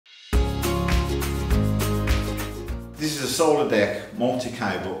This is a Solardek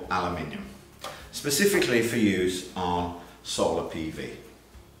multi-cable aluminium, specifically for use on solar PV.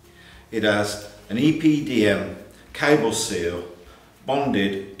 It has an EPDM cable seal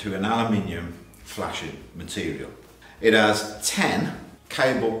bonded to an aluminium flashing material. It has 10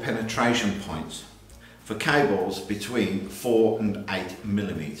 cable penetration points for cables between 4 and 8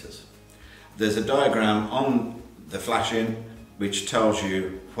 millimeters. There's a diagram on the flashing which tells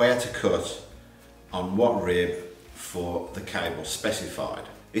you where to cut on what rib for the cable specified.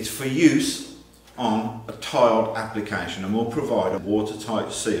 It's for use on a tiled application and will provide a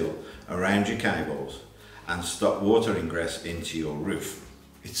watertight seal around your cables and stop water ingress into your roof.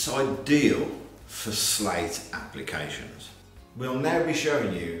 It's ideal for slate applications. We'll now be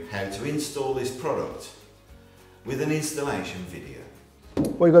showing you how to install this product with an installation video.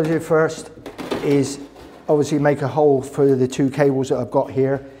 What you've got to do first is obviously make a hole for the two cables that I've got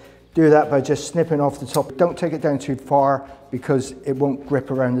here. Do that by just snipping off the top. Don't take it down too far because it won't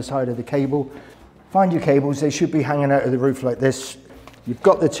grip around the side of the cable. Find your cables, they should be hanging out of the roof like this. You've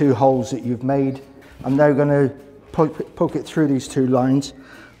got the two holes that you've made. I'm now going to poke it through these two lines.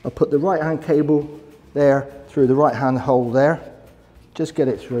 I'll put the right hand cable there through the right hand hole there. Just get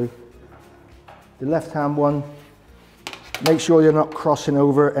it through. The left hand one, make sure you're not crossing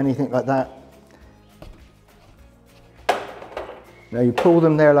over anything like that. Now you pull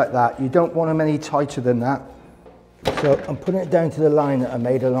them there like that. You don't want them any tighter than that. So I'm putting it down to the line that I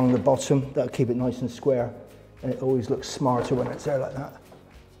made along the bottom. That'll keep it nice and square. And it always looks smarter when it's there like that.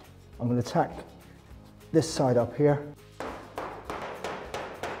 I'm going to tack this side up here.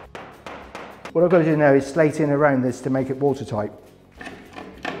 What I've got to do now is slate in around this to make it watertight.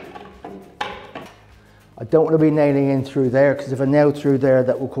 I don't want to be nailing in through there because if I nail through there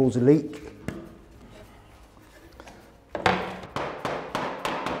that will cause a leak.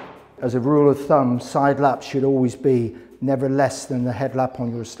 As a rule of thumb, side laps should always be never less than the head lap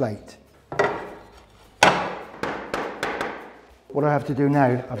on your slate. What I have to do now,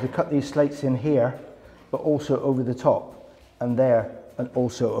 I have to cut these slates in here, but also over the top, and there, and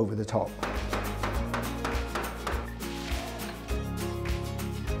also over the top.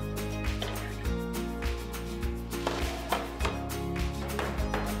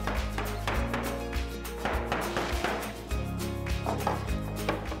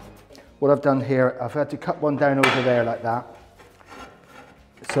 What I've done here, I've had to cut one down over there like that,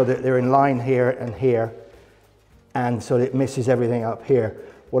 so that they're in line here, and so that it misses everything up here.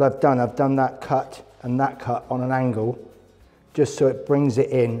 What I've done that cut and that cut on an angle, just so it brings it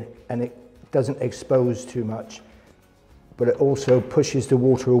in and it doesn't expose too much, but it also pushes the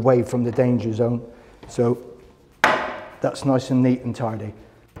water away from the danger zone. So that's nice and neat and tidy.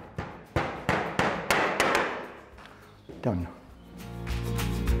 Done.